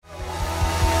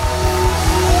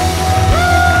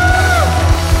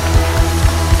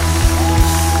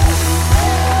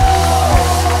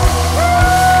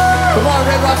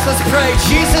let's pray.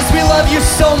 Jesus, we love you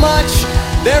so much.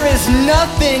 There is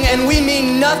nothing, and we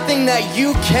mean nothing, that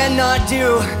you cannot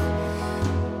do.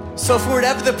 So for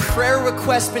whatever the prayer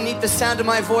requests beneath the sound of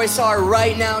my voice are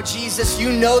right now, Jesus,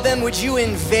 you know them. Would you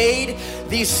invade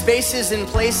these spaces and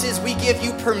places? We give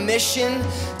you permission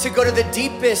to go to the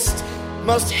deepest,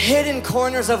 most hidden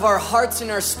corners of our hearts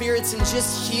and our spirits and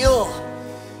just heal.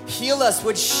 Heal us.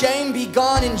 Would shame be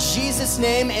gone in Jesus'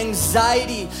 name?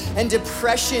 Anxiety and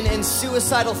depression and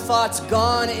suicidal thoughts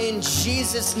gone in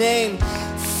Jesus' name.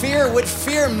 Would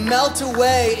fear melt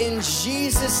away in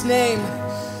Jesus' name?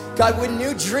 God, would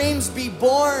new dreams be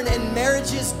born and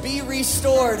marriages be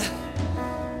restored?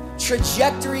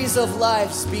 Trajectories of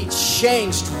lives be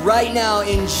changed right now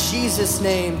in Jesus'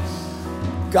 name.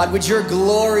 God, would your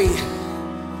glory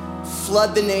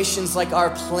flood the nations like our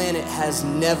planet has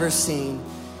never seen.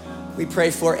 We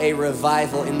pray for a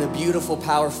revival in the beautiful,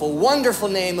 powerful, wonderful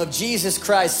name of Jesus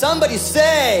Christ. Somebody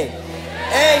say,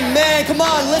 amen. Come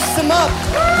on, lift them up.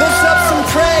 Lift up some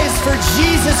praise for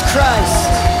Jesus Christ.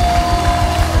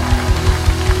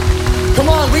 Come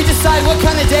on, we decide what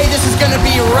kind of day this is gonna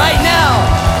be right now.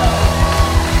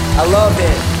 I love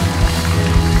it.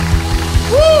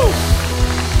 Woo!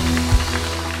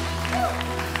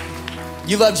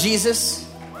 You love Jesus?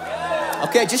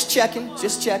 Okay, just checking.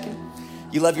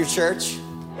 You love your church?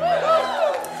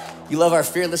 You love our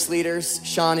fearless leaders,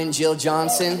 Sean and Jill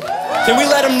Johnson? Can we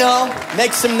let them know?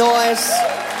 Make some noise.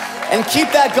 And keep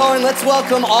that going. Let's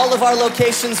welcome all of our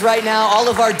locations right now, all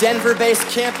of our Denver-based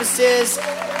campuses,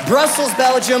 Brussels,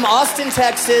 Belgium, Austin,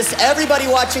 Texas, everybody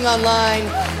watching online,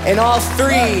 and all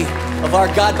 3 of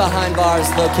our God Behind Bars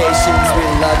locations. We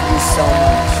love you so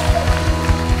much.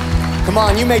 Come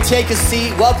on, you may take a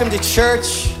seat. Welcome to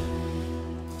church.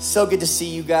 So good to see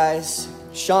you guys.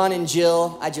 Sean and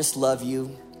Jill, I just love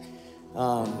you.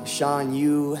 Sean,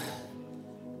 you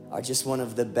are just one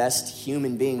of the best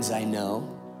human beings I know.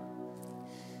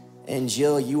 And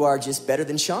Jill, you are just better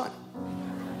than Sean.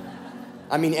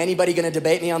 I mean, anybody gonna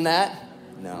debate me on that?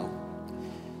 No.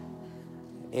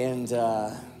 And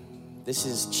this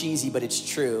is cheesy, but it's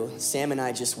true. Sam and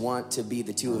I just want to be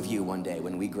the 2 of you one day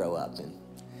when we grow up. And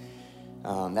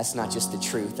that's not just the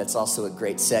truth. That's also a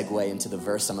great segue into the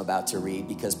verse I'm about to read,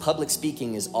 because public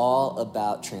speaking is all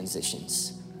about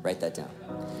transitions. Write that down.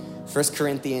 1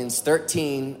 Corinthians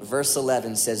 13, verse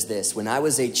 11 says this: when I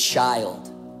was a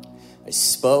child, I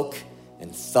spoke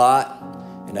and thought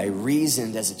and I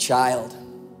reasoned as a child.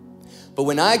 But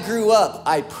when I grew up,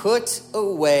 I put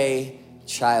away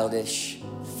childish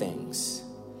things.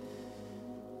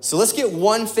 So let's get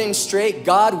one thing straight.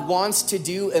 God wants to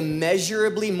do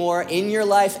immeasurably more in your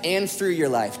life and through your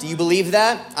life. Do you believe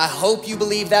that? I hope you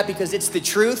believe that, because it's the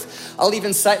truth. I'll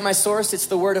even cite my source. It's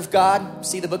the Word of God.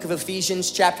 See the book of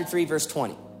Ephesians, chapter 3, verse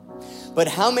 20. But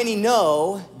how many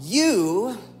know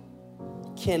you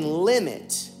can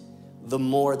limit the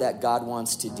more that God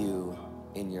wants to do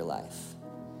in your life?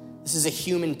 This is a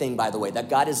human thing, by the way, that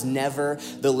God is never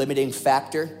the limiting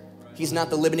factor. He's not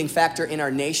the limiting factor in our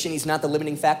nation. He's not the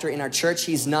limiting factor in our church.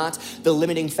 He's not the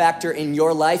limiting factor in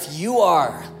your life. You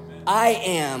are, I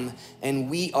am, and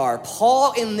we are.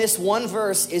 Paul, in this one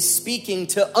verse, is speaking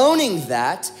to owning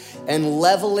that and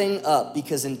leveling up,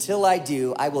 because until I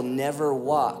do, I will never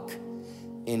walk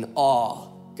in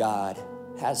all God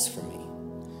has for me.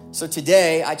 So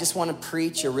today, I just want to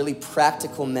preach a really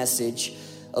practical message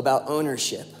about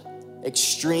ownership,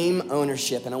 extreme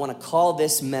ownership, and I want to call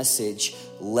this message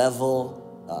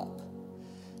Level Up.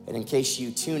 And in case you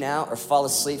tune out or fall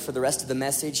asleep for the rest of the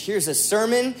message, here's a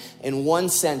sermon in one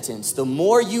sentence: the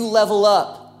more you level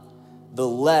up, the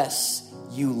less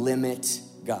you limit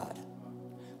God.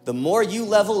 The more you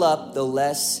level up, the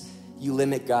less you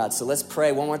limit God. So let's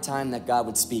pray one more time that God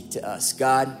would speak to us.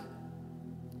 God,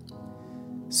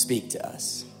 speak to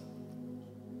us.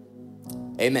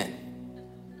 Amen.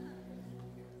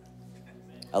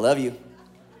 I love you.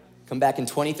 Come back in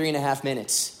 23 and a half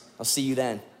minutes. I'll see you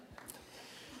then.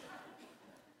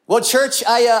 Well, church,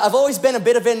 I've always been a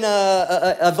bit of an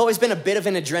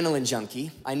adrenaline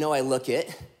junkie. I know I look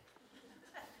it.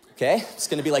 Okay, it's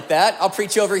gonna be like that. I'll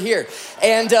preach over here.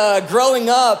 And growing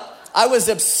up, I was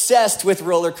obsessed with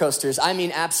roller coasters. I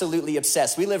mean, absolutely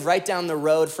obsessed. We live right down the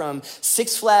road from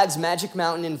Six Flags Magic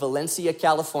Mountain in Valencia,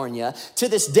 California. To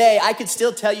this day, I could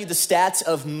still tell you the stats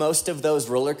of most of those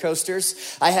roller coasters.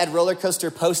 I had roller coaster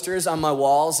posters on my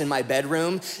walls in my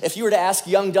bedroom. If you were to ask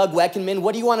young Doug Wekenman,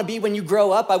 what do you want to be when you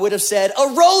grow up? I would have said, a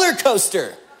roller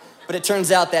coaster. But it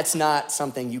turns out that's not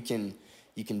something you can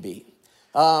be.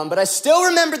 But I still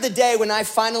remember the day when I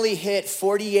finally hit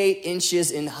 48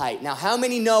 inches in height. Now, how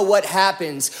many know what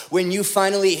happens when you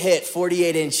finally hit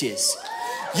 48 inches?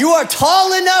 You are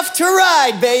tall enough to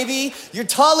ride, baby. You're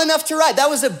tall enough to ride. That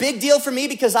was a big deal for me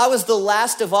because I was the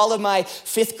last of all of my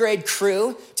 5th grade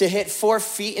crew to hit 4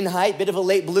 feet in height. Bit of a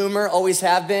late bloomer, always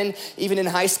have been. Even in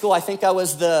high school, I think I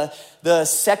was the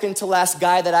second to last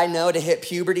guy that I know to hit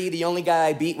puberty. The only guy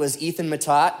I beat was Ethan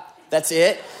Matot. That's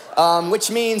it. Which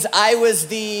means I was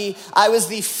the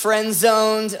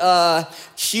friend-zoned,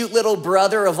 cute little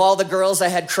brother of all the girls I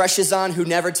had crushes on who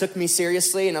never took me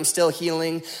seriously, and I'm still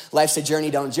healing. Life's a journey,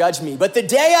 don't judge me. But the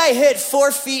day I hit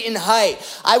 4 feet in height,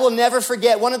 I will never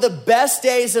forget, one of the best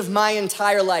days of my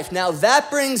entire life. Now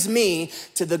that brings me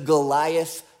to the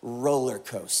Goliath roller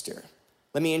coaster.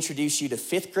 Let me introduce you to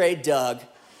 5th grade Doug,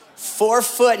 4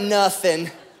 foot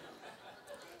nothing,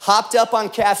 hopped up on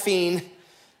caffeine,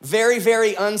 very,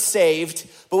 very unsaved.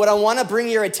 But what I want to bring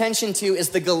your attention to is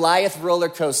the Goliath roller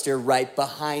coaster right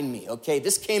behind me, okay?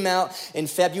 This came out in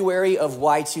February of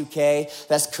Y2K.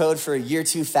 That's code for year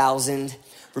 2000.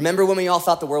 Remember when we all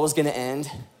thought the world was going to end?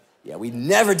 Yeah, we'd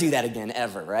never do that again,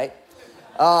 ever, right?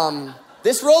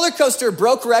 This roller coaster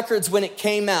broke records when it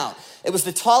came out. It was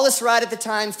the tallest ride at the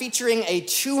time, featuring a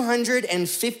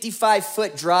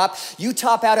 255-foot drop. You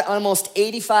top out at almost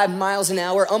 85 miles an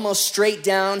hour, almost straight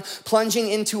down, plunging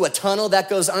into a tunnel that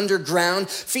goes underground,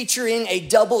 featuring a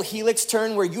double helix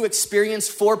turn where you experience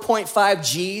 4.5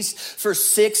 Gs for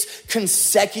 6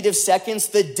 consecutive seconds.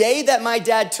 The day that my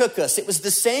dad took us, it was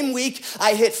the same week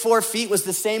I hit 4 feet, was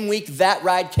the same week that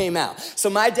ride came out.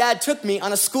 So my dad took me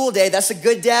on a school day. That's a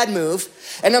good dad move.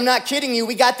 And I'm not kidding you.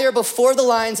 We got there before the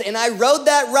lines, and I rode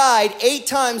that ride 8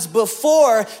 times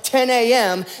before 10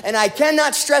 a.m. And I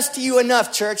cannot stress to you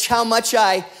enough, church, how much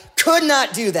I could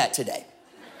not do that today.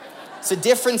 It's a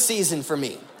different season for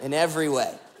me in every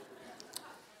way.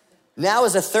 Now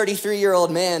as a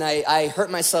 33-year-old man, I hurt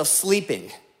myself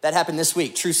sleeping. That happened this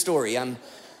week, true story.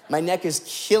 My neck is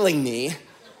killing me.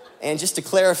 And just to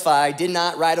clarify, I did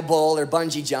not ride a bull or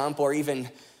bungee jump or even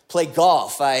play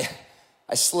golf. I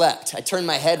slept. I turned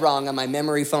my head wrong on my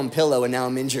memory foam pillow and now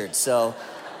I'm injured. So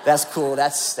that's cool.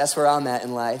 That's where I'm at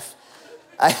in life.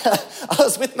 I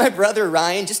was with my brother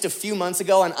Ryan just a few months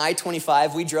ago on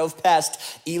I-25. We drove past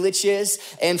Elitch's,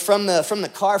 and from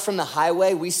the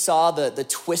highway, we saw the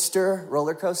Twister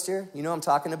roller coaster. You know what I'm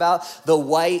talking about? The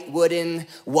white, wooden,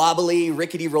 wobbly,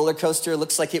 rickety roller coaster.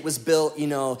 Looks like it was built,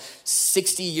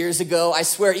 60 years ago. I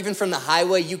swear, even from the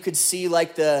highway, you could see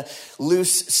like the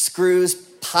loose screws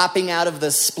popping out of the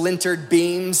splintered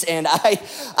beams. And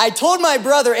I told my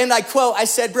brother, and I quote, I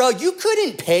said, bro, you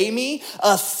couldn't pay me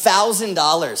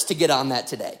 $1,000 to get on that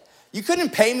today. You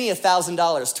couldn't pay me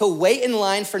 $1,000 to wait in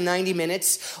line for 90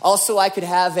 minutes. Also, I could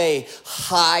have a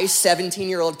high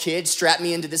 17-year-old kid strap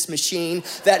me into this machine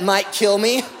that might kill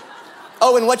me.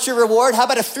 Oh, and what's your reward? How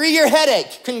about a 3-year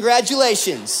headache?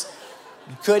 Congratulations.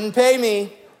 You couldn't pay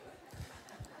me.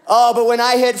 Oh, but when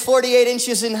I hit 48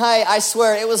 inches in height, I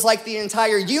swear it was like the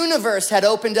entire universe had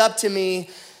opened up to me.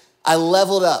 I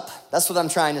leveled up. That's what I'm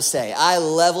trying to say. I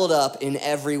leveled up in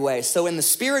every way. So in the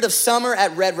spirit of summer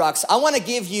at Red Rocks, I want to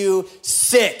give you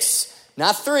 6,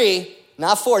 not 3,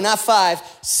 not 4, not 5,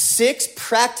 6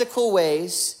 practical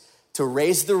ways to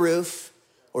raise the roof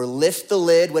or lift the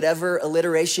lid, whatever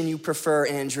alliteration you prefer,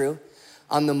 Andrew,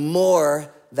 on the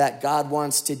more that God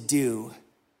wants to do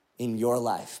in your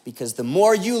life. Because the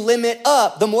more you limit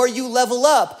up, the more you level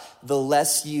up, the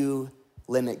less you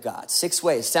limit God. 6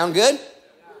 ways. Sound good?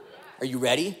 Are you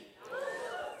ready?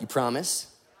 You promise?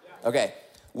 Okay.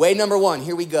 Way number 1,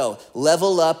 here we go.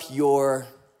 Level up your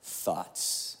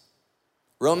thoughts.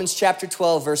 Romans chapter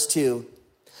 12, verse 2.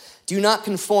 Do not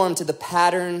conform to the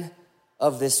pattern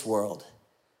of this world,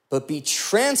 but be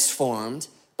transformed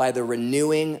by the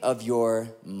renewing of your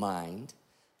mind.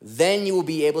 Then you will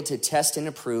be able to test and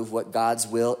approve what God's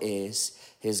will is,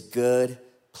 his good,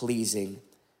 pleasing,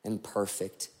 and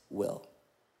perfect will.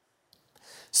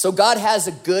 So God has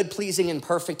a good, pleasing, and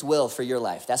perfect will for your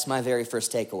life. That's my very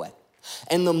first takeaway.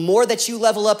 And the more that you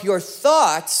level up your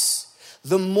thoughts,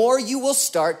 the more you will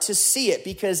start to see it,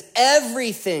 because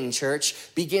everything, church,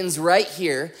 begins right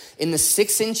here in the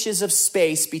 6 inches of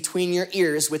space between your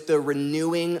ears with the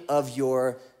renewing of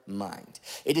your mind.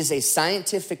 It is a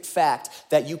scientific fact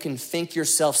that you can think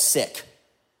yourself sick.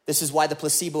 This is why the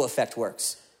placebo effect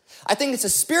works. I think it's a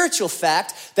spiritual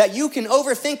fact that you can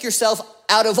overthink yourself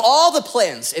out of all the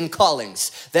plans and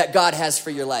callings that God has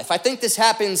for your life. I think this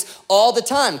happens all the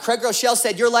time. Craig Rochelle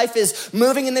said, your life is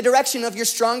moving in the direction of your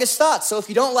strongest thoughts. So if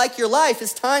you don't like your life,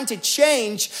 it's time to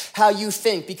change how you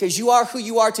think, because you are who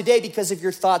you are today because of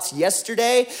your thoughts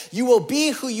yesterday. You will be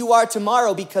who you are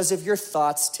tomorrow because of your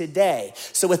thoughts today.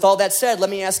 So with all that said, let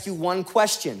me ask you one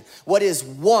question. What is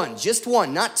one, just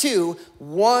one, not 2,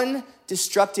 one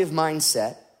destructive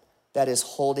mindset that is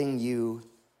holding you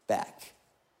back?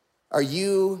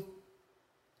 I'm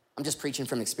just preaching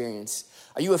from experience.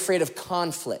 Are you afraid of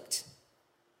conflict?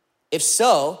 If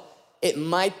so, it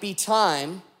might be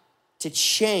time to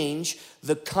change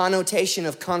the connotation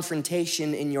of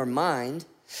confrontation in your mind.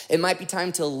 It might be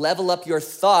time to level up your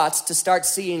thoughts, to start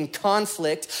seeing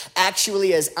conflict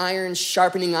actually as iron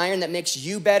sharpening iron that makes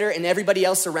you better and everybody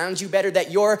else around you better,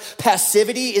 that your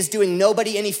passivity is doing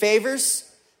nobody any favors.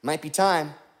 Might be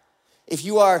time. If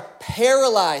you are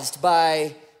paralyzed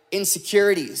by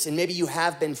insecurities, and maybe you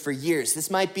have been for years,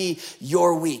 this might be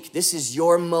your week. This is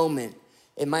your moment.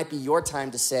 It might be your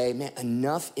time to say, man,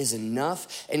 enough is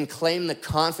enough, and claim the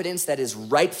confidence that is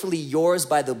rightfully yours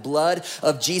by the blood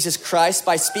of Jesus Christ,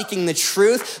 by speaking the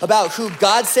truth about who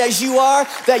God says you are,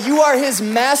 that you are his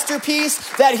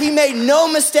masterpiece, that he made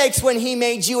no mistakes when he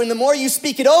made you. And the more you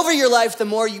speak it over your life, the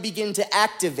more you begin to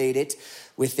activate it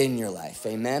within your life.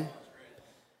 Amen?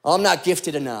 Oh, I'm not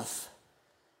gifted enough.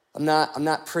 I'm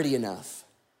not pretty enough.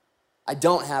 I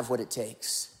don't have what it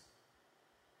takes.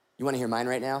 You want to hear mine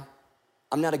right now?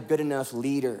 I'm not a good enough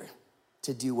leader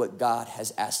to do what God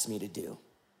has asked me to do.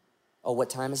 Oh, what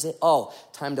time is it? Oh,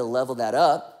 time to level that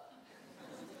up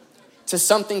to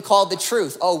something called the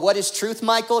truth. Oh, what is truth,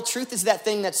 Michael? Truth is that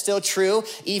thing that's still true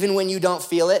even when you don't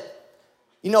feel it.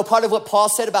 You know, part of what Paul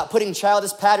said about putting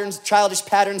childish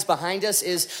patterns behind us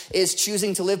is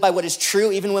choosing to live by what is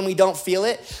true even when we don't feel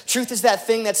it. Truth is that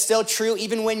thing that's still true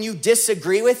even when you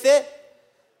disagree with it.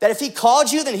 That if he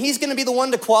called you, then he's gonna be the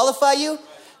one to qualify you.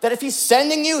 That if he's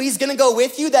sending you, he's gonna go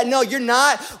with you. That no, you're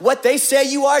not what they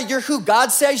say you are. You're who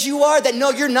God says you are. That no,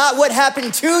 you're not what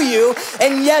happened to you.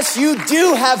 And yes, you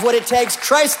do have what it takes.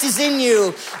 Christ is in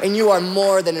you and you are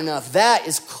more than enough. That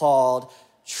is called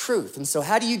truth. And so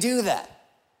how do you do that?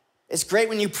 It's great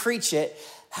when you preach it.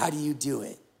 How do you do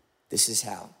it? This is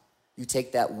how. You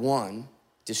take that one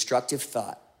destructive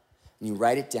thought and you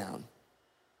write it down,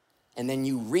 and then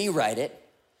you rewrite it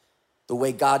the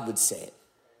way God would say it.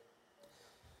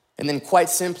 And then quite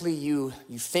simply, you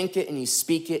think it and you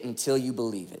speak it until you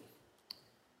believe it.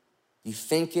 You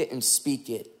think it and speak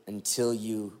it until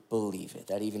you believe it.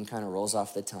 That even kind of rolls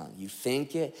off the tongue. You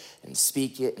think it and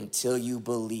speak it until you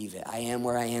believe it. I am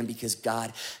where I am because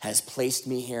God has placed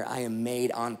me here. I am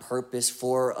made on purpose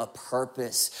for a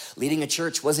purpose. Leading a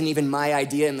church wasn't even my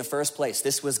idea in the first place.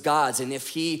 This was God's. And if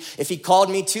he called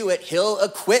me to it, he'll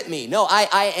equip me. No,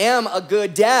 I am a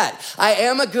good dad. I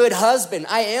am a good husband.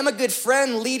 I am a good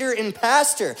friend, leader, and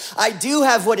pastor. I do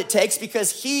have what it takes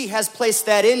because he has placed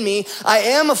that in me. I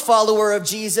am a follower of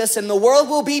Jesus, and the world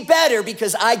will be better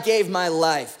because I gave my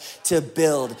life to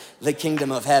build the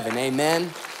kingdom of heaven.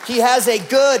 Amen. He has a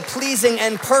good, pleasing,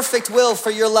 and perfect will for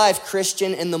your life,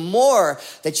 Christian. And the more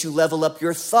that you level up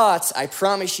your thoughts, I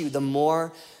promise you, the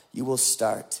more you will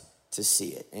start to see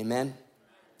it. Amen.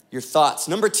 Your thoughts.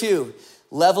 Number 2,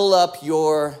 level up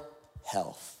your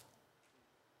health.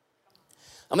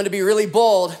 I'm going to be really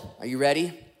bold. Are you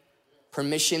ready?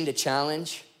 Permission to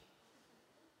challenge.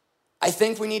 I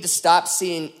think we need to stop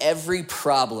seeing every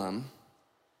problem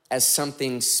as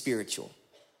something spiritual.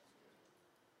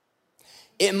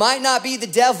 It might not be the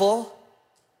devil.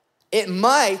 It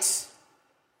might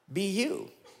be you.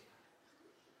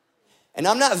 And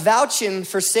I'm not vouching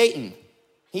for Satan.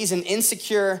 He's an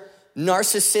insecure,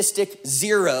 narcissistic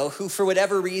zero who, for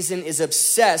whatever reason, is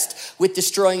obsessed with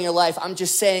destroying your life. I'm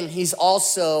just saying he's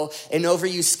also an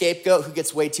overused scapegoat who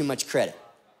gets way too much credit.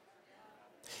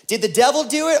 Did the devil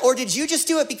do it, or did you just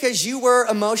do it because you were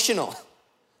emotional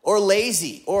or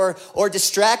lazy or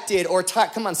distracted or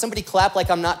come on, somebody clap like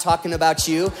I'm not talking about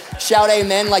you. Shout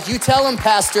amen. Like you tell him,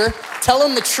 pastor, tell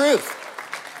him the truth.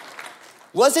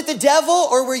 Was it the devil,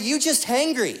 or were you just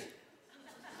hangry?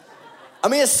 I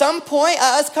mean, at some point,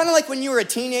 it's kind of like when you were a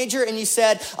teenager and you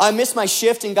said, I missed my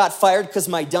shift and got fired because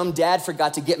my dumb dad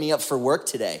forgot to get me up for work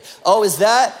today. Oh, was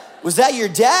that your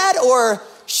dad, or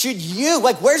should you,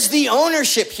 where's the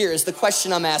ownership here is the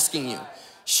question I'm asking you.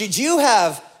 Should you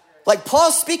have,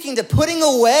 Paul's speaking to putting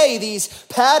away these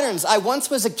patterns. I once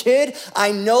was a kid,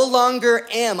 I no longer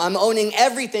am. I'm owning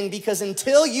everything, because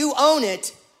until you own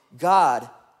it, God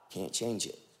can't change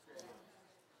it.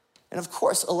 And of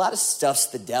course, a lot of stuff's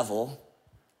the devil.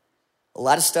 A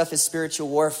lot of stuff is spiritual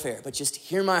warfare, but just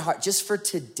hear my heart, just for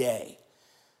today.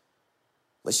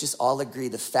 Let's just all agree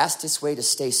the fastest way to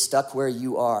stay stuck where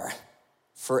you are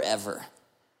forever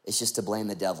is just to blame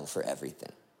the devil for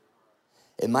everything.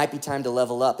 It might be time to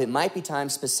level up. It might be time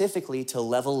specifically to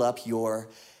level up your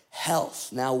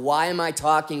health. Now, why am I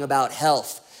talking about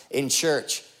health in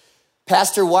church?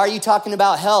 Pastor, why are you talking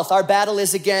about health? Our battle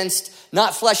is against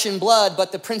not flesh and blood,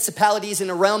 but the principalities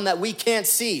in a realm that we can't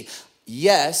see.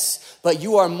 Yes, but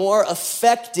you are more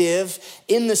effective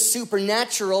in the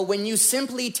supernatural when you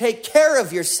simply take care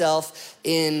of yourself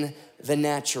in the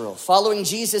natural. Following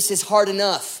Jesus is hard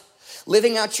enough.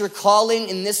 Living out your calling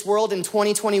in this world in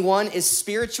 2021 is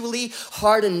spiritually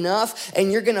hard enough, and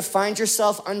you're gonna find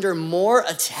yourself under more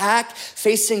attack,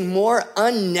 facing more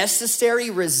unnecessary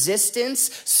resistance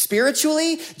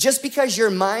spiritually, just because your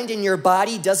mind and your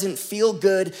body doesn't feel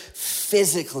good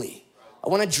physically. I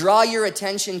wanna draw your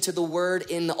attention to the word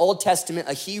in the Old Testament,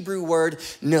 a Hebrew word,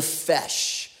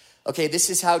 nephesh. Okay, this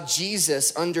is how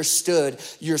Jesus understood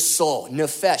your soul.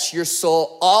 Nephesh, your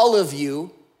soul, all of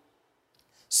you,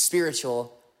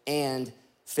 spiritual and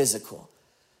physical.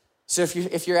 So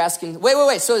if you're asking,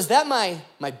 wait, so is that my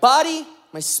body,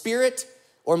 my spirit,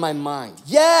 or my mind?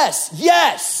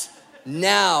 Yes.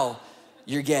 Now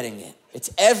you're getting it.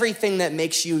 It's everything that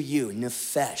makes you you,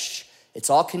 nephesh. It's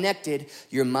all connected.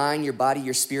 Your mind, your body,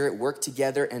 your spirit work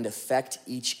together and affect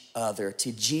each other.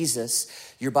 To Jesus,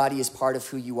 your body is part of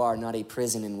who you are, not a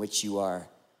prison in which you are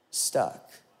stuck.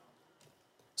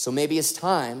 So maybe it's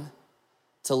time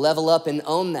to level up and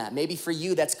own that. Maybe for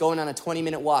you, that's going on a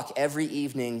 20-minute walk every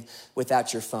evening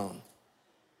without your phone.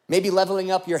 Maybe leveling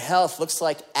up your health looks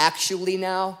like actually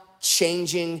now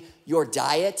changing your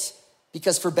diet,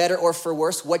 because for better or for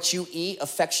worse, what you eat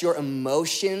affects your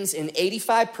emotions. And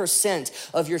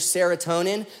 85% of your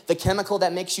serotonin, the chemical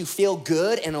that makes you feel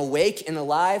good and awake and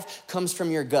alive, comes from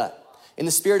your gut. In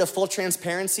the spirit of full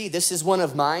transparency, this is one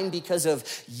of mine because of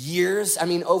years,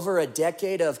 over a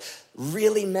decade of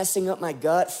really messing up my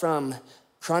gut from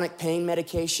chronic pain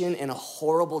medication and a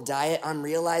horrible diet. I'm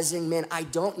realizing, man, I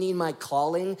don't need my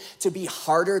calling to be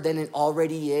harder than it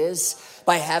already is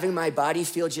by having my body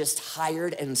feel just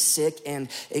tired and sick and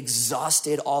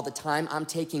exhausted all the time. I'm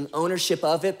taking ownership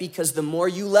of it, because the more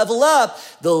you level up,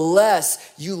 the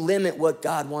less you limit what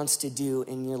God wants to do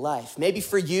in your life. Maybe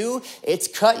for you, it's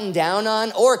cutting down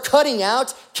on or cutting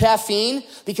out caffeine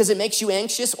because it makes you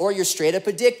anxious, or you're straight up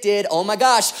addicted. Oh my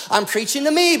gosh, I'm preaching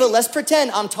to me, but let's pretend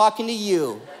I'm talking to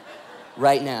you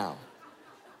right now.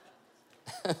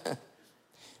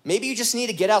 Maybe you just need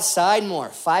to get outside more.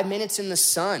 5 minutes in the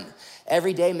sun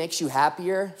every day makes you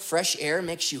happier. Fresh air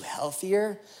makes you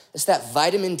healthier. It's that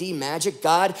vitamin D magic.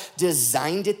 God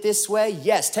designed it this way.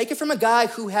 Yes, take it from a guy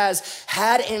who has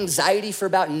had anxiety for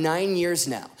about 9 years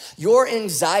now. Your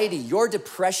anxiety, your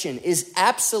depression is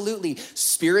absolutely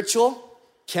spiritual,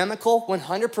 chemical,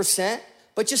 100%.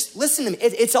 But just listen to me,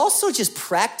 it's also just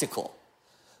practical.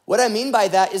 What I mean by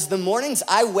that is the mornings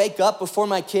I wake up before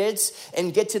my kids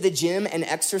and get to the gym and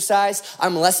exercise,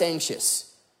 I'm less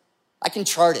anxious. I can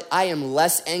chart it. I am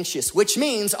less anxious, which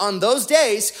means on those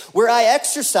days where I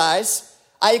exercise,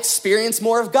 I experience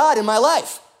more of God in my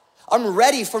life. I'm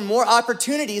ready for more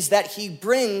opportunities that he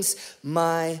brings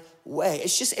my way.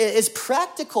 It's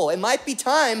practical. It might be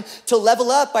time to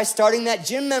level up by starting that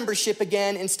gym membership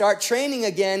again and start training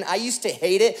again. I used to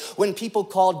hate it when people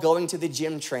called going to the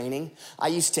gym training. I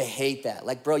used to hate that.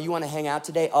 Like, bro, you want to hang out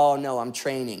today? Oh, no, I'm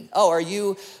training. Oh, are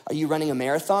you running a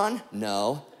marathon?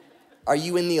 No. Are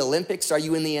you in the Olympics? Are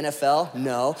you in the NFL?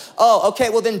 No. Oh, okay,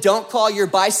 well then don't call your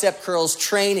bicep curls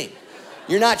training.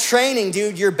 You're not training,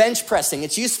 dude, you're bench pressing.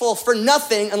 It's useful for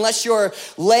nothing unless you're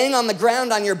laying on the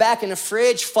ground on your back and a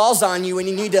fridge falls on you and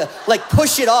you need to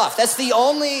push it off. That's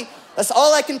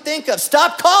all I can think of.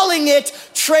 Stop calling it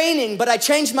training. But I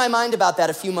changed my mind about that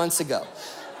a few months ago.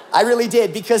 I really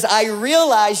did, because I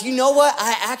realized, you know what?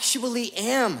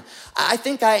 I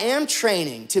think I am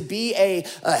training to be a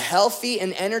healthy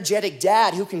and energetic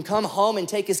dad who can come home and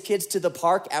take his kids to the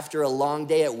park after a long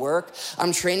day at work.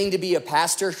 I'm training to be a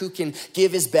pastor who can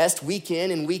give his best week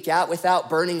in and week out without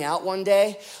burning out one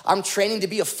day. I'm training to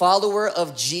be a follower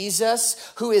of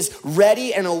Jesus who is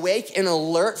ready and awake and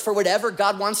alert for whatever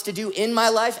God wants to do in my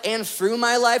life and through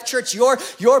my life. Church,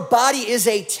 your body is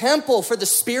a temple for the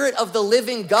Spirit of the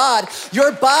living God.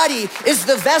 Your body is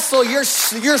the vessel. Your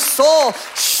soul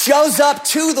shows up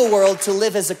to the world to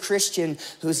live as a Christian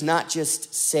who's not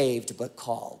just saved, but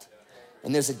called.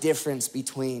 And there's a difference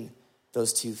between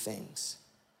those two things.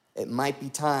 It might be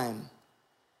time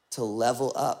to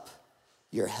level up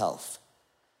your health,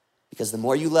 because the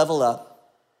more you level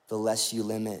up, the less you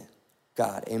limit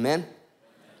God. Amen?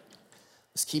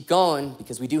 Let's keep going,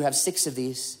 because we do have 6 of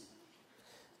these.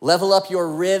 Level up your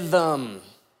rhythm.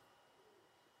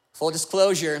 Full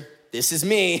disclosure, this is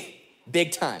me,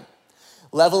 big time.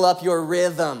 Level up your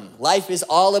rhythm. Life is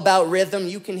all about rhythm.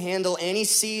 You can handle any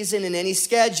season and any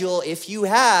schedule if you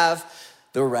have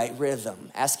the right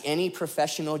rhythm. Ask any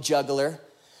professional juggler.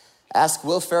 Ask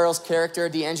Will Ferrell's character,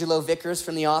 D'Angelo Vickers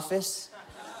from The Office.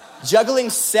 Juggling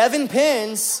 7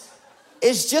 pins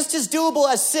is just as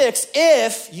doable as 6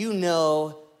 if you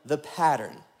know the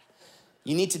pattern.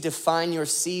 You need to define your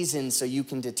season so you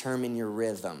can determine your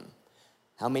rhythm.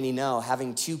 How many know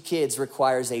having 2 kids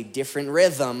requires a different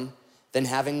rhythm than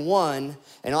having 1?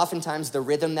 And oftentimes the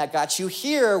rhythm that got you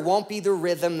here won't be the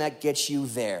rhythm that gets you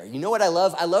there. You know what I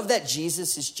love? I love that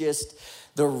Jesus is just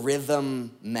the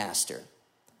rhythm master.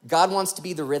 God wants to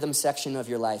be the rhythm section of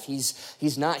your life.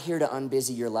 He's not here to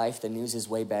unbusy your life. The news is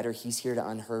way better. He's here to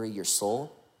unhurry your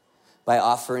soul by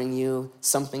offering you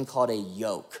something called a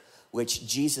yoke, which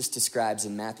Jesus describes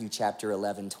in Matthew chapter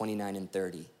 11, 29 and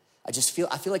 30. I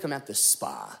feel like I'm at the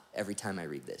spa every time I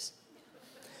read this.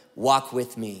 Walk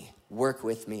with me, work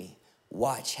with me,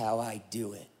 watch how I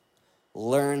do it.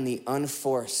 Learn the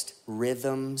unforced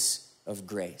rhythms of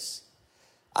grace.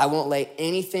 I won't lay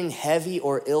anything heavy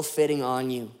or ill-fitting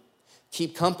on you.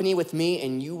 Keep company with me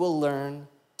and you will learn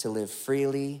to live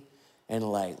freely and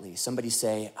lightly. Somebody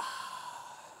say, ah.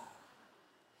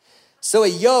 So a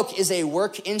yoke is a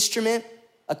work instrument,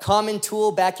 a common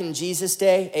tool back in Jesus'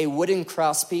 day, a wooden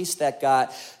crosspiece that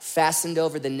got fastened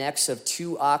over the necks of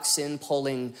 2 oxen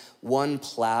pulling 1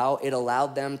 plow. It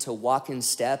allowed them to walk in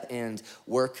step and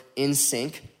work in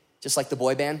sync, just like the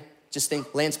boy band. Just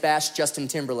think Lance Bass, Justin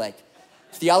Timberlake.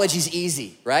 Theology's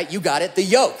easy, right? You got it. The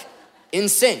yoke, in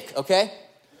sync, okay?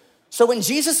 So when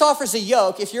Jesus offers a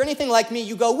yoke, if you're anything like me,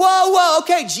 you go, whoa,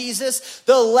 okay, Jesus,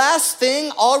 the last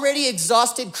thing already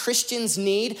exhausted Christians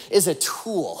need is a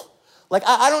tool. Like,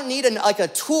 I don't need a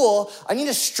tool. I need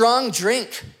a strong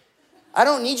drink. I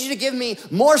don't need you to give me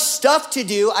more stuff to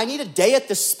do. I need a day at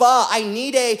the spa. I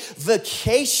need a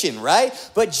vacation, right?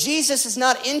 But Jesus is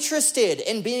not interested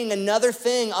in being another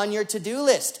thing on your to-do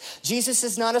list. Jesus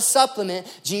is not a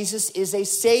supplement. Jesus is a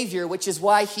savior, which is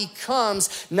why he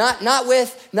comes not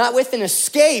with an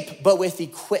escape, but with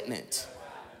equipment,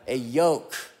 a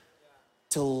yoke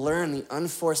to learn the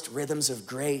unforced rhythms of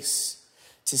grace,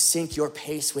 to sync your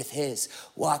pace with his.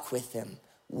 Walk with him,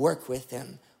 work with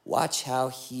him, watch how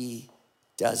he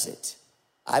does it.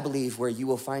 I believe where you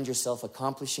will find yourself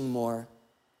accomplishing more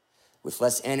with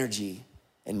less energy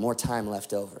and more time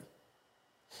left over.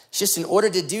 It's just in order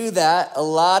to do that, a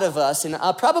lot of us, and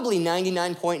probably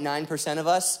 99.9% of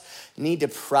us, need to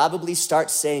probably start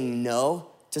saying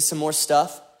no to some more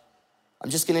stuff.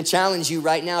 I'm just gonna challenge you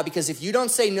right now, because if you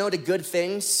don't say no to good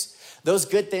things, those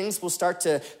good things will start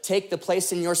to take the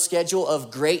place in your schedule of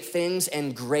great things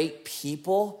and great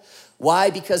people.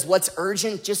 Why? Because what's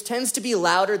urgent just tends to be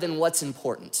louder than what's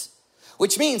important.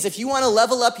 Which means if you want to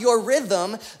level up your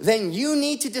rhythm, then you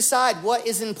need to decide what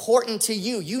is important to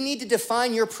you. You need to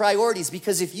define your priorities,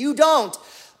 because if you don't,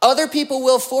 other people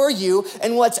will for you,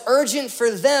 and what's urgent for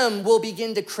them will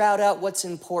begin to crowd out what's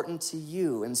important to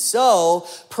you. And so,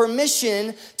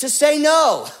 permission to say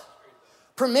no.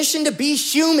 Permission to be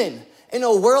human in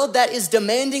a world that is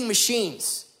demanding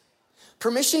machines.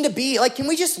 Permission to be, can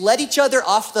we just let each other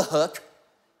off the hook?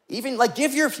 Even,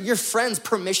 give your friends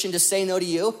permission to say no to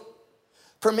you.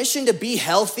 Permission to be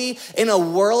healthy in a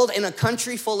world, in a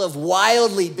country full of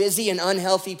wildly busy and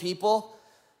unhealthy people.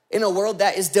 In a world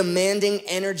that is demanding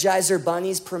Energizer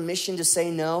bunnies. Permission to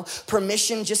say no.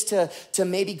 Permission just to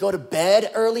maybe go to bed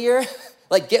earlier.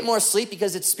 Get more sleep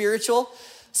because it's spiritual.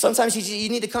 Sometimes you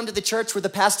need to come to the church where the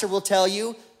pastor will tell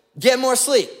you, get more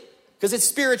sleep. Because it's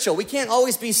spiritual. We can't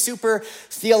always be super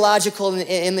theological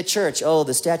in the church. Oh,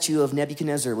 the statue of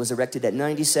Nebuchadnezzar was erected at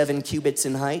 97 cubits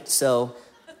in height. So,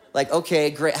 okay,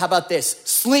 great. How about this?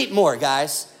 Sleep more,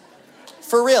 guys.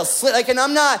 For real.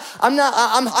 And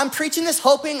I'm preaching this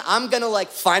hoping I'm gonna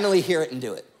finally hear it and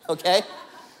do it, okay?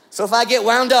 So if I get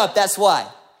wound up, that's why.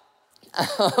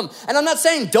 And I'm not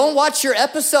saying don't watch your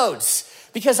episodes.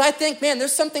 Because I think, man,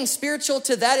 there's something spiritual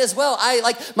to that as well.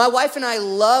 My wife and I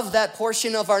love that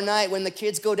portion of our night when the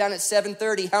kids go down at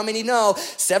 7:30. How many know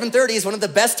 7:30 is one of the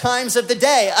best times of the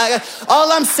day?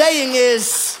 All I'm saying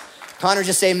is, Connor,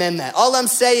 just amen that. All I'm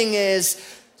saying is,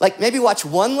 maybe watch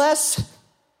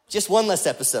just one less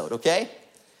episode, okay?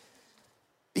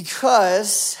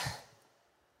 Because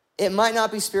it might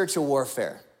not be spiritual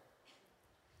warfare.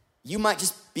 You might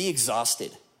just be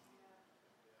exhausted.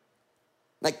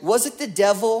 Was it the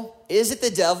devil? Is it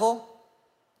the devil?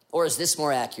 Or is this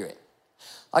more accurate?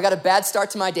 I got a bad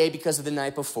start to my day because of the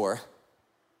night before.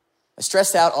 I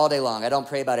stressed out all day long. I don't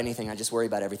pray about anything. I just worry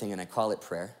about everything, and I call it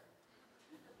prayer.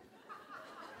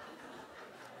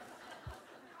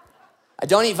 I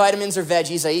don't eat vitamins or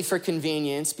veggies. I eat for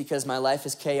convenience because my life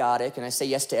is chaotic and I say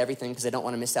yes to everything because I don't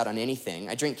want to miss out on anything.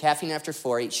 I drink caffeine after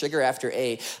 4, eat sugar after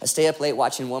 8. I stay up late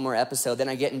watching one more episode. Then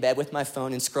I get in bed with my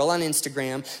phone and scroll on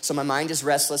Instagram. So my mind is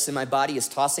restless and my body is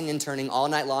tossing and turning all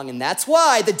night long. And that's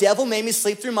why the devil made me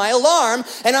sleep through my alarm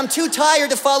and I'm too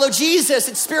tired to follow Jesus.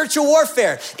 It's spiritual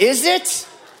warfare. Is it?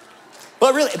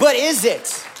 But is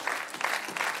it?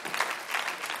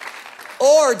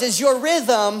 Or does your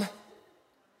rhythm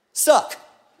suck?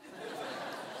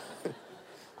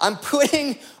 I'm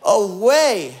putting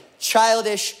away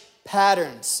childish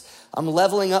patterns. I'm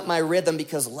leveling up my rhythm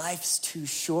because life's too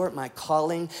short. My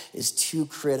calling is too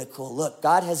critical. Look,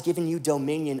 God has given you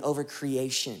dominion over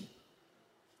creation.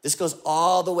 This goes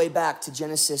all the way back to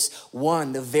Genesis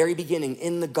 1, the very beginning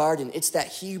in the garden. It's that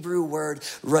Hebrew word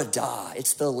radah.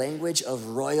 It's the language of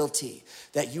royalty,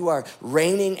 that you are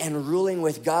reigning and ruling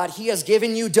with God. He has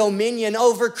given you dominion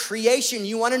over creation.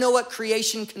 You want to know what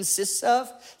creation consists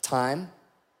of? Time.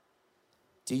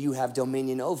 Do you have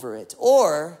dominion over it?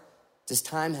 Or does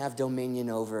time have dominion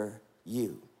over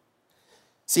you?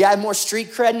 See, I have more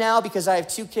street cred now because I have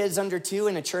 2 kids under 2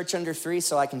 and a church under 3,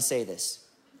 so I can say this.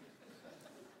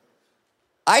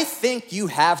 I think you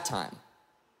have time.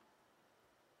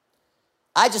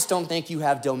 I just don't think you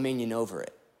have dominion over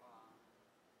it.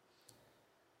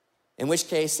 In which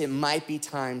case, it might be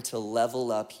time to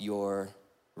level up your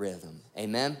rhythm.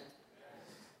 Amen?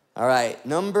 All right,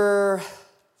 number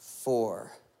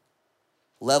 4.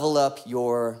 Level up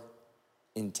your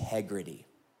integrity.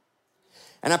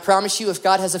 And I promise you, if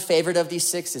God has a favorite of these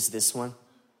 6, it's this one.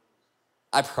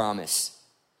 I promise.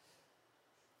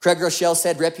 Craig Rochelle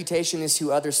said, reputation is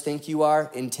who others think you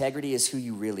are. Integrity is who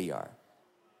you really are.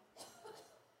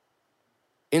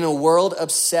 In a world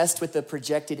obsessed with the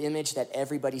projected image that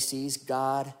everybody sees,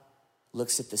 God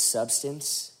looks at the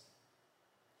substance.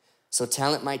 So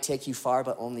talent might take you far,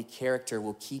 but only character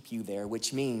will keep you there,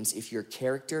 which means if your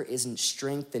character isn't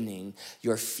strengthening,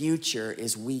 your future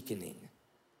is weakening.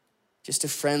 Just a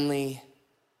friendly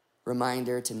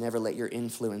reminder to never let your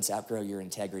influence outgrow your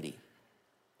integrity.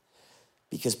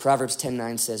 Because Proverbs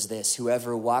 10:9 says this,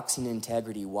 whoever walks in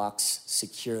integrity walks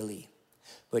securely,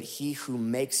 but he who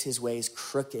makes his ways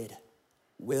crooked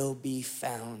will be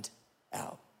found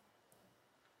out.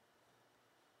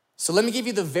 So let me give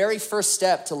you the very first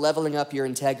step to leveling up your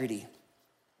integrity.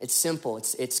 It's simple,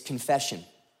 it's confession.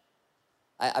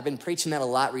 I've been preaching that a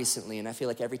lot recently, and I feel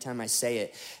like every time I say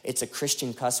it, it's a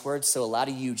Christian cuss word, so a lot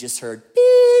of you just heard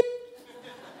beep.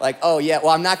 Like, oh yeah,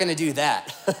 well, I'm not gonna do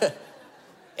that.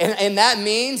 And that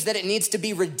means that it needs to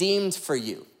be redeemed for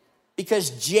you. Because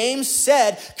James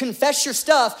said, confess your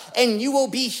stuff and you will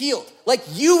be healed. Like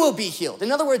you will be healed.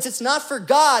 In other words, it's not for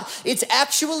God, it's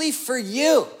actually for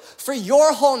you. For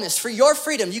your wholeness, for your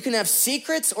freedom. You can have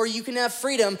secrets or you can have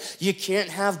freedom. You can't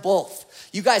have both.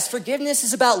 You guys, forgiveness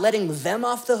is about letting them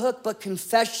off the hook, but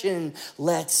confession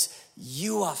lets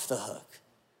you off the hook.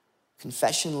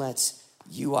 Confession lets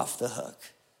you off the hook.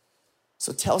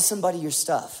 So tell somebody your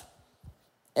stuff.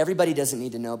 Everybody doesn't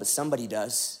need to know, but somebody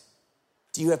does.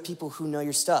 Do you have people who know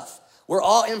your stuff? We're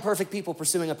all imperfect people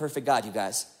pursuing a perfect God, you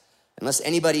guys. Unless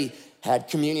anybody had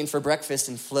communion for breakfast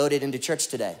and floated into church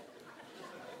today.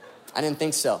 I didn't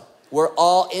think so. We're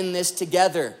all in this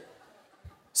together.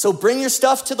 So bring your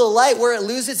stuff to the light where it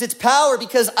loses its power,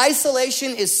 because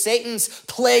isolation is Satan's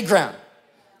playground.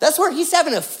 That's where he's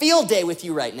having a field day with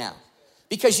you right now,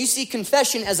 because you see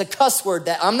confession as a cuss word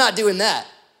that I'm not doing that.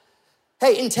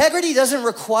 Hey, integrity doesn't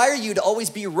require you to always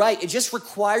be right. It just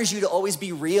requires you to always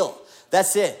be real.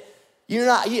 That's it.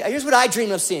 Here's what I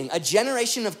dream of seeing. A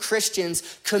generation of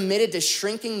Christians committed to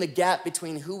shrinking the gap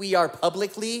between who we are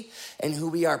publicly and who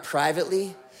we are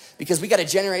privately. Because we got a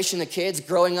generation of kids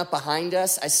growing up behind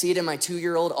us. I see it in my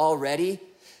 2-year-old already.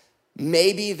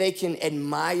 Maybe they can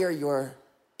admire your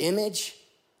image.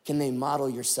 Can they model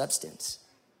your substance?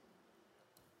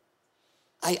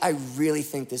 I really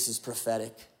think this is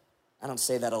prophetic. I don't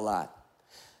say that a lot.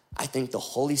 I think the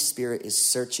Holy Spirit is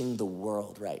searching the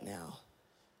world right now.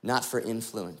 Not for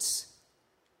influence,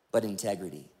 but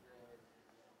integrity.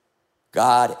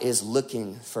 God is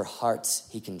looking for hearts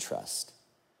he can trust.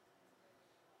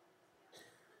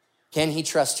 Can he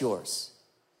trust yours?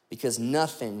 Because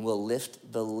nothing will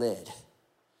lift the lid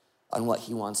on what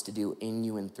he wants to do in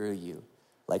you and through you,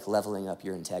 like leveling up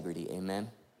your integrity. Amen?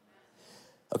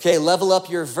 Okay, level up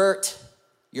your vert.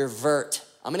 Your vert.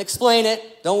 I'm gonna explain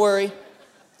it. Don't worry.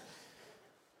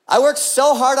 I worked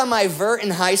so hard on my vert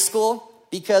in high school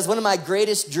because one of my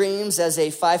greatest dreams as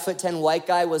a 5'10" white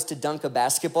guy was to dunk a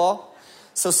basketball.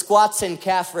 So squats and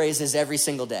calf raises every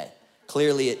single day.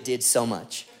 Clearly it did so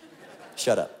much.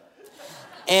 Shut up.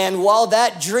 And while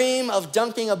that dream of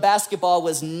dunking a basketball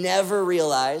was never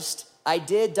realized, I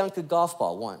did dunk a golf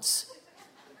ball once.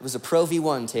 It was a Pro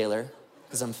V1, Taylor,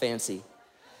 because I'm fancy.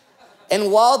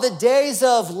 And while the days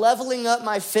of leveling up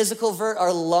my physical vert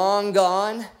are long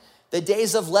gone, the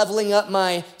days of leveling up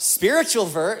my spiritual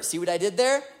vert, see what I did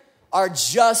there, are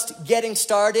just getting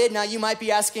started. Now you might be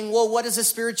asking, well, what is a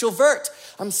spiritual vert?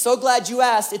 I'm so glad you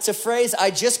asked. It's a phrase I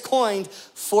just coined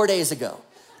 4 days ago.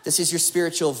 This is your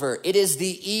spiritual vert. It is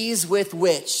the ease with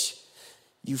which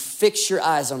you fix your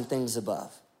eyes on things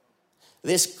above.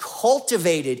 This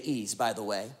cultivated ease, by the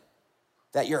way,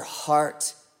 that your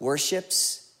heart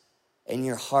worships and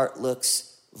your heart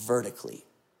looks vertically.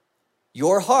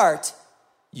 Your heart,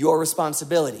 your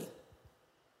responsibility.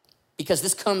 Because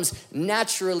this comes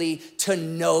naturally to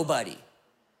nobody.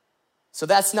 So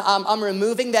that's not, I'm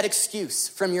removing that excuse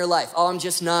from your life. Oh, I'm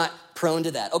just not prone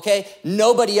to that, okay?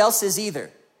 Nobody else is either.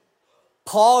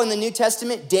 Paul in the New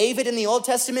Testament, David in the Old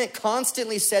Testament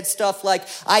constantly said stuff like,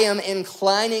 I am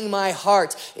inclining my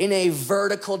heart in a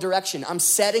vertical direction. I'm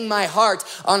setting my heart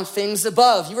on things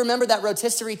above. You remember that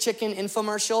rotisserie chicken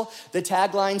infomercial? The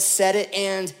tagline, set it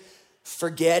and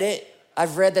forget it.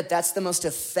 I've read that that's the most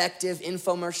effective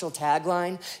infomercial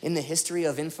tagline in the history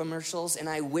of infomercials, and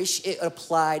I wish it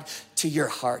applied to your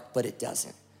heart, but it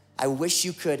doesn't. I wish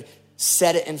you could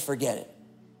set it and forget it.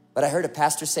 But I heard a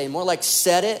pastor say more like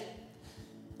set it,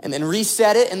 and then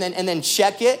reset it, and then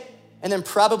check it, and then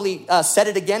probably set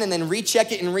it again, and then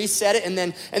recheck it and reset it, and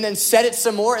then set it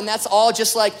some more, and that's all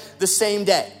just like the same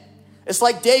day. It's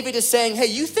like David is saying, hey,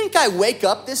 you think I wake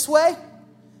up this way?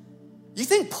 You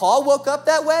think Paul woke up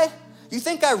that way? You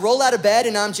think I roll out of bed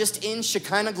and I'm just in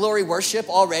Shekinah glory worship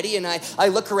already, and I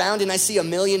look around and I see a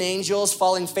million angels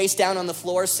falling face down on the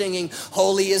floor singing,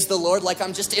 holy is the Lord, like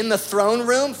I'm just in the throne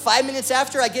room 5 minutes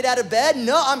after I get out of bed?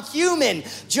 No, I'm human,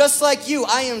 just like you.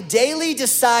 I am daily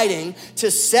deciding to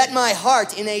set my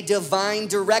heart in a divine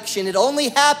direction. It only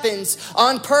happens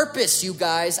on purpose, you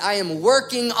guys. I am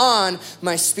working on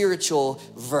my spiritual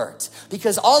vert.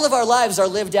 Because all of our lives are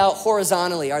lived out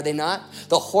horizontally, are they not?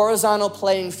 The horizontal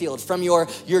playing field, from your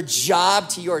job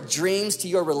to your dreams to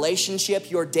your relationship,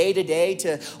 your day-to-day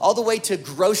to all the way to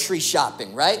grocery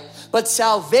shopping, right? But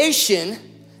salvation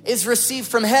is received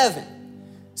from heaven.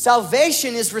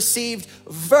 Salvation is received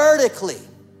vertically.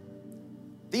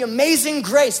 The amazing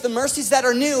grace, the mercies that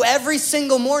are new every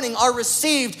single morning are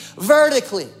received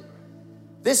vertically.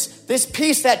 This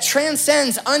peace that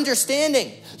transcends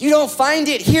understanding. You don't find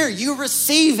it here, you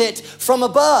receive it from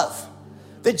above.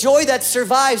 The joy that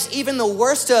survives even the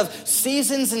worst of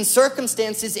seasons and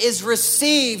circumstances is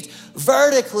received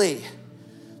vertically.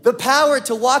 The power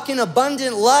to walk in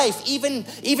abundant life, even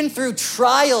through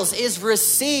trials, is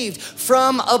received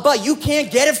from above. You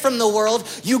can't get it from the world.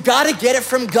 You got to get it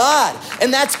from God.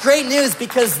 And that's great news,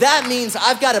 because that means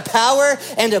I've got a power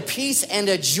and a peace and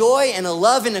a joy and a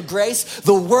love and a grace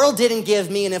the world didn't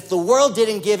give me. And if the world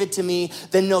didn't give it to me,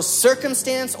 then no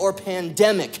circumstance or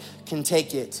pandemic can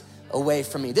take it away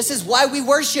from me. This is why we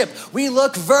worship. We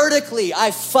look vertically.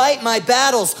 I fight my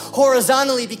battles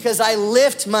horizontally because I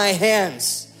lift my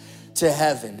hands to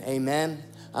heaven. Amen.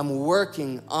 I'm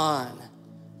working on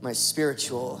my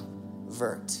spiritual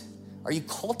vert. Are you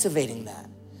cultivating that?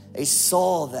 A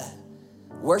soul that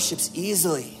worships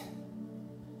easily.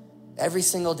 Every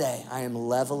single day, I am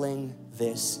leveling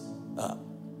this up.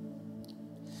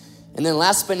 And then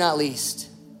last but not least,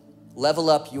 level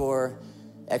up your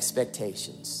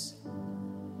expectations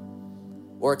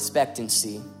or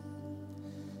expectancy,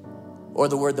 or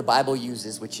the word the Bible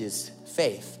uses, which is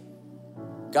faith.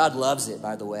 God loves it,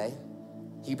 by the way.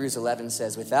 Hebrews 11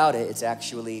 says, without it, it's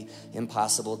actually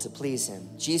impossible to please him.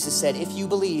 Jesus said, if you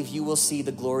believe, you will see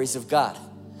the glories of God.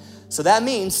 So that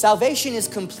means salvation is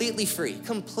completely free.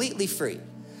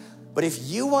 But if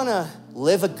you want to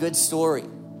live a good story,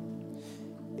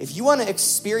 if you want to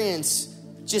experience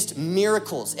just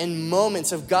miracles and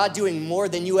moments of God doing more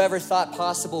than you ever thought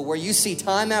possible, where you see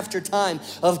time after time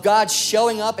of God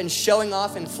showing up and showing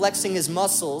off and flexing his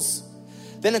muscles,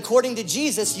 then according to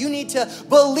Jesus, you need to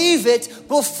believe it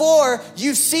before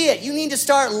you see it. You need to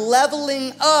start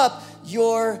leveling up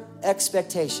your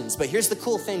expectations. But here's the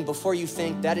cool thing before you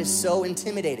think that is so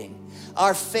intimidating.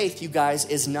 Our faith, you guys,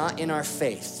 is not in our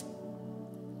faith.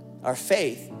 Our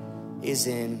faith is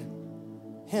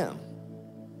in him.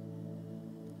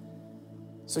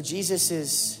 So Jesus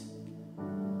is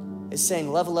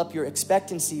saying level up your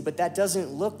expectancy, but that doesn't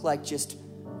look like just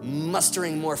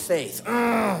mustering more faith.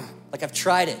 Like I've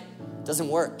tried it. Doesn't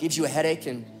work. Gives you a headache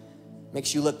and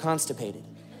makes you look constipated.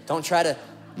 Don't try to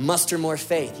muster more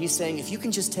faith. He's saying if you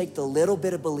can just take the little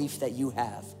bit of belief that you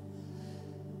have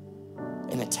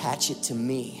and attach it to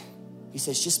me. He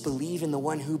says, just believe in the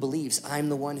one who believes. I'm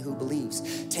the one who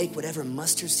believes. Take whatever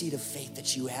mustard seed of faith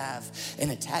that you have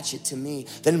and attach it to me.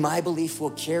 Then my belief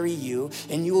will carry you,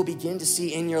 and you will begin to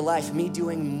see in your life me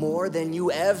doing more than you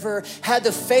ever had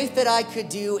the faith that I could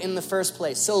do in the first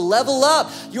place. So level up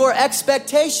your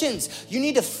expectations. You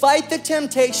need to fight the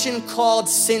temptation called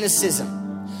cynicism.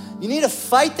 You need to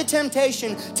fight the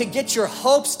temptation to get your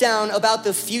hopes down about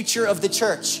the future of the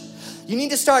church. You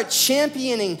need to start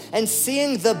championing and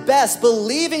seeing the best,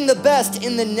 believing the best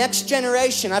in the next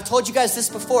generation. I've told you guys this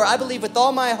before. I believe with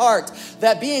all my heart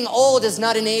that being old is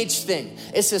not an age thing.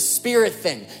 It's a spirit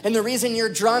thing. And the reason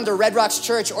you're drawn to Red Rocks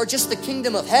Church or just the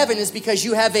kingdom of heaven is because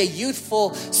you have a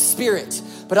youthful spirit.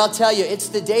 But I'll tell you, it's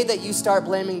the day that you start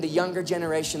blaming the younger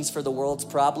generations for the world's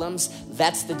problems.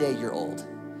 That's the day you're old.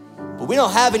 But we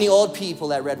don't have any old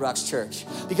people at Red Rocks Church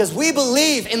because we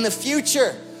believe in the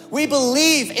future. We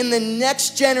believe in the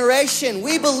next generation.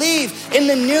 We believe in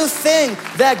the new thing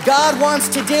that God wants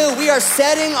to do. We are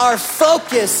setting our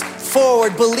focus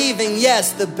forward, believing,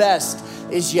 yes, the best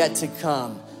is yet to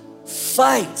come.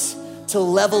 Fight to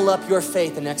level up your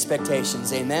faith and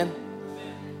expectations. Amen?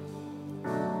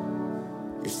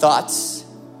 Your thoughts,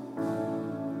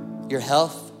 your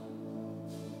health,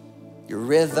 your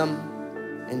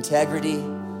rhythm, integrity,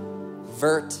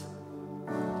 vert,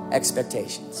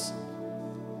 expectations.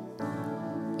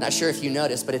 Not sure if you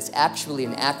noticed, but it's actually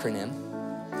an acronym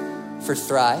for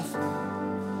Thrive.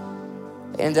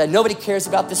 And nobody cares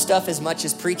about this stuff as much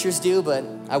as preachers do, but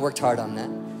I worked hard on that.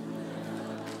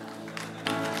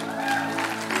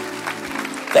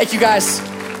 Thank you, guys.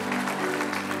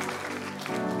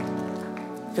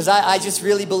 Because I just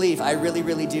really believe, I really,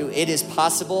 really do. It is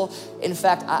possible. In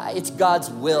fact, it's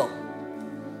God's will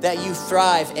that you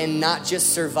thrive and not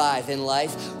just survive in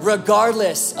life,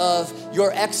 regardless of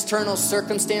your external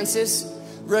circumstances,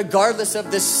 regardless of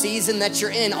the season that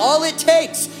you're in. All it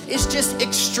takes is just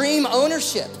extreme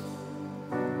ownership.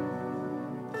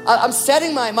 I'm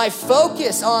setting my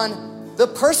focus on the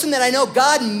person that I know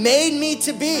God made me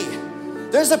to be.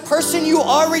 There's a person you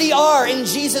already are in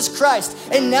Jesus Christ,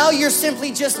 and now you're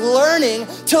simply just learning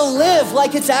to live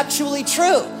like it's actually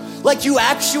true. Like you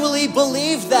actually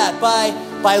believe that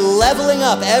by leveling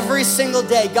up every single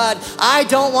day. God, I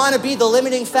don't want to be the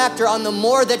limiting factor on the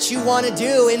more that you want to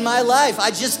do in my life.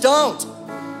 I just don't.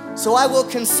 So I will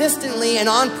consistently and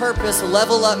on purpose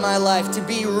level up my life to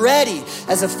be ready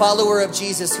as a follower of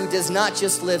Jesus who does not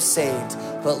just live saved,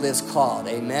 but lives called.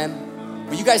 Amen.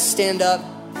 Will you guys stand up?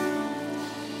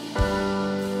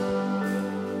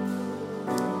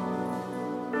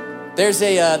 There's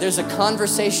a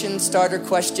conversation starter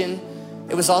question.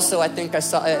 It was also, I think I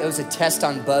saw, it was a test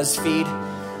on BuzzFeed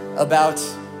about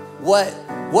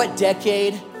what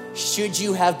decade should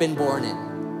you have been born in?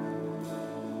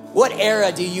 What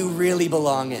era do you really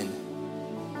belong in?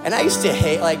 And I used to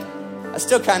hate, I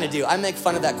still kind of do. I make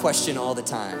fun of that question all the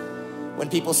time. When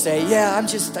people say, yeah,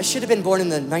 I should have been born in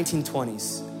the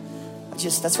 1920s.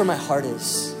 That's where my heart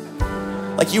is.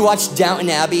 Like you watch Downton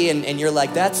Abbey and you're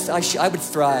like, I would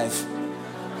thrive.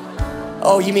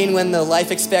 Oh, you mean when the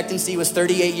life expectancy was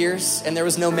 38 years and there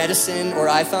was no medicine or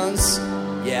iPhones?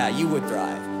 Yeah, you would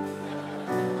thrive.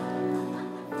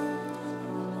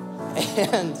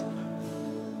 And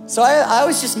so I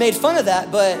was just made fun of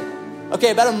that, but okay,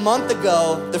 about a month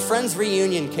ago, the Friends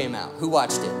reunion came out. Who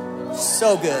watched it?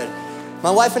 So good.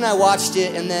 My wife and I watched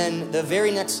it, and then the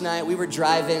very next night, we were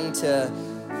driving to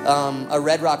a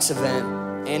Red Rocks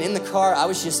event, and in the car, I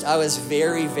was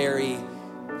very, very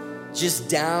just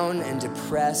down and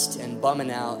depressed and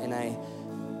bumming out, and I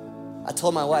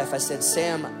told my wife, I said,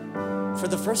 Sam, for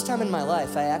the first time in my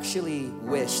life, I actually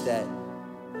wish that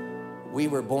we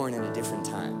were born in a different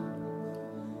time.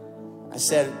 I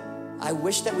said, I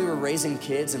wish that we were raising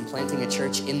kids and planting a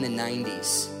church in the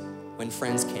 90s when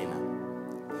Friends came out.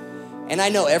 And I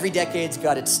know every decade's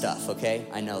got its stuff, okay?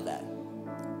 I know that.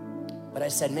 But I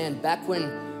said, man, back when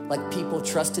people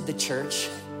trusted the church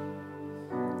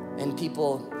and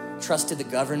people trusted the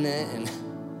government and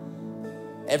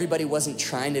everybody wasn't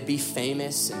trying to be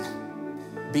famous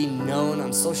and be known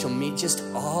on social media just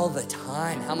all the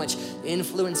time. How much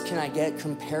influence can I get?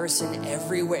 Comparison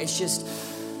everywhere. It's just,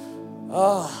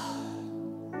 I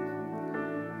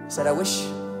said, I wish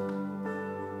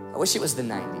it was the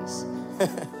 90s.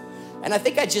 And I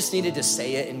think I just needed to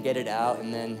say it and get it out.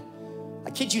 And then, I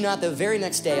kid you not, the very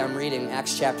next day I'm reading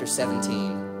Acts chapter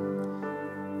 17.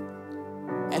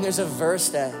 And there's a verse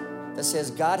that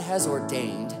says, God has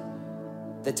ordained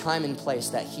the time and place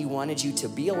that he wanted you to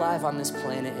be alive on this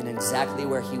planet and exactly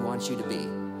where he wants you to be.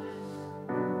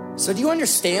 So do you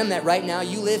understand that right now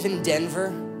you live in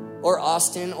Denver or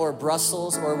Austin or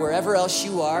Brussels or wherever else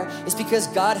you are is because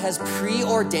God has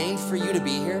preordained for you to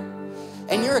be here.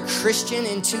 And you're a Christian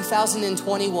in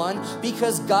 2021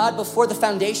 because God, before the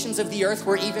foundations of the earth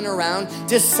were even around,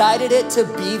 decided it to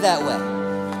be that way.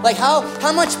 Like how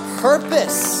much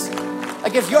purpose?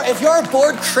 Like if you're a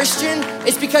bored Christian,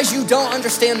 it's because you don't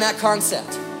understand that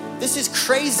concept. This is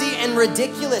crazy and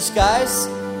ridiculous, guys.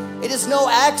 It is no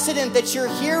accident that you're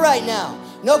here right now.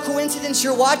 No coincidence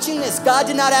you're watching this. God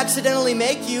did not accidentally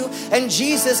make you, and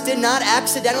Jesus did not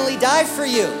accidentally die for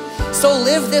you. So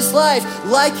live this life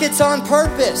like it's on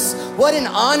purpose. What an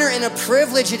honor and a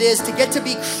privilege it is to get to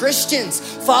be Christians,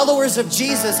 followers of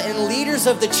Jesus, and leaders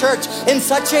of the church in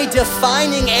such a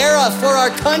defining era for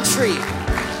our country,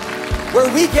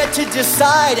 where we get to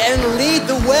decide and lead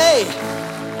the way,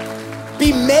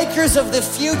 be makers of the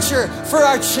future for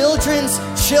our children's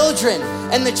children.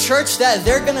 And the church that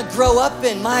they're gonna grow up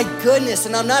in, my goodness.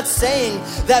 And I'm not saying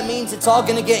that means it's all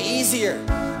gonna get easier.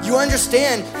 You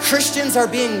understand, Christians are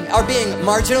being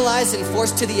marginalized and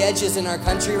forced to the edges in our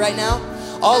country right now.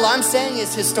 All I'm saying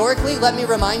is historically, let me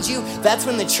remind you, that's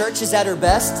when the church is at her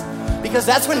best. Because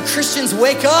that's when Christians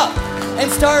wake up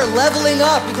and start leveling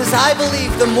up. Because I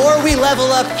believe the more we level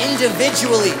up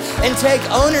individually and take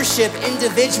ownership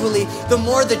individually, the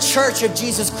more the church of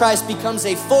Jesus Christ becomes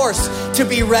a force to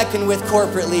be reckoned with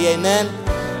corporately, amen?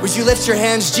 Would you lift your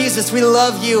hands? Jesus, we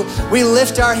love you. We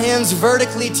lift our hands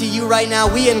vertically to you right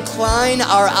now. We incline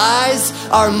our eyes,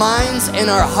 our minds, and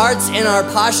our hearts and our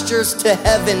postures to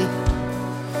heaven.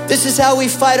 This is how we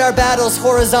fight our battles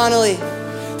horizontally.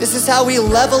 This is how we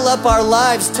level up our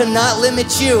lives to not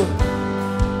limit you,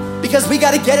 because we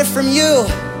got to get it from you.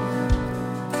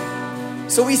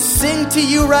 So we sing to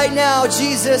you right now,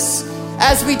 Jesus.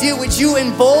 As we do, would you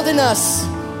embolden us?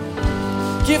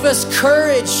 Give us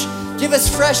courage. Give us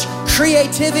fresh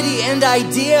creativity and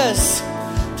ideas.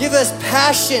 Give us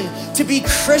passion to be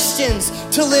Christians,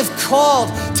 to live called,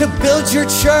 to build your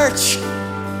church.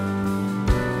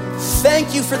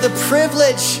 Thank you for the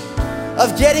privilege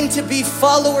of getting to be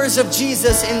followers of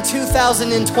Jesus in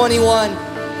 2021.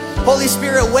 Holy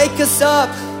Spirit, wake us up.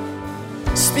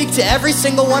 Speak to every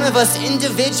single one of us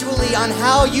individually on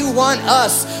how you want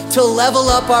us to level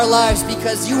up our lives,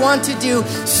 because you want to do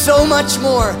so much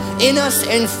more in us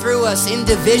and through us,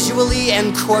 individually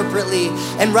and corporately.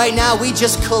 And right now, we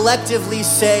just collectively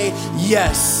say,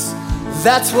 yes,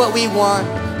 that's what we want.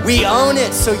 We own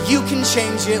it so you can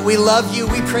change it. We love you.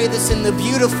 We pray this in the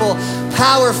beautiful,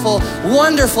 powerful,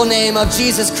 wonderful name of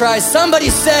Jesus Christ. Somebody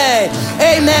say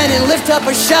amen and lift up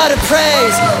a shout of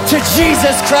praise to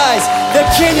Jesus Christ, the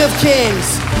King of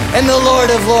Kings and the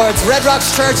Lord of Lords. Red Rocks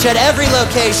Church at every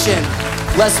location.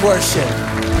 Let's worship.